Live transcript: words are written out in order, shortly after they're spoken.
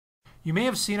You may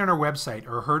have seen on our website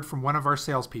or heard from one of our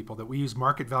salespeople that we use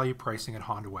market value pricing at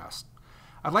Honda West.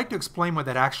 I'd like to explain what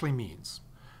that actually means.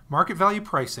 Market value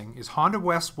pricing is Honda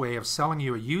West's way of selling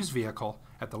you a used vehicle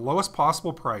at the lowest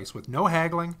possible price with no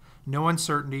haggling, no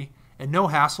uncertainty, and no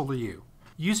hassle to you.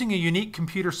 Using a unique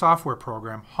computer software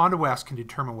program, Honda West can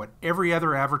determine what every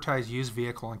other advertised used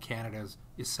vehicle in Canada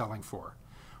is selling for.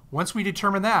 Once we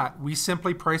determine that, we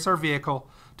simply price our vehicle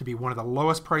to be one of the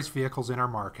lowest priced vehicles in our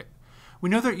market. We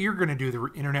know that you're going to do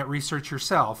the internet research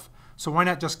yourself, so why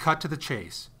not just cut to the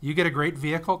chase? You get a great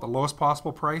vehicle at the lowest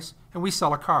possible price, and we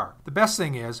sell a car. The best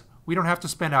thing is, we don't have to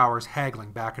spend hours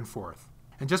haggling back and forth.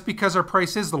 And just because our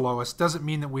price is the lowest doesn't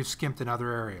mean that we've skimped in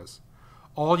other areas.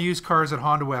 All used cars at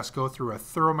Honda West go through a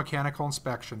thorough mechanical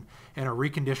inspection and are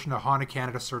reconditioned to Honda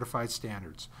Canada certified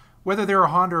standards, whether they're a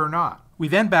Honda or not. We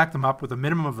then back them up with a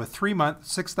minimum of a 3-month,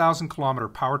 6,000-kilometer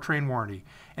powertrain warranty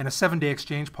and a 7-day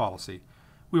exchange policy.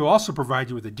 We will also provide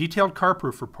you with a detailed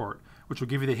Carproof report, which will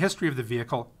give you the history of the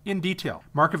vehicle in detail.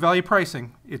 Market value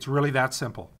pricing, it's really that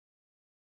simple.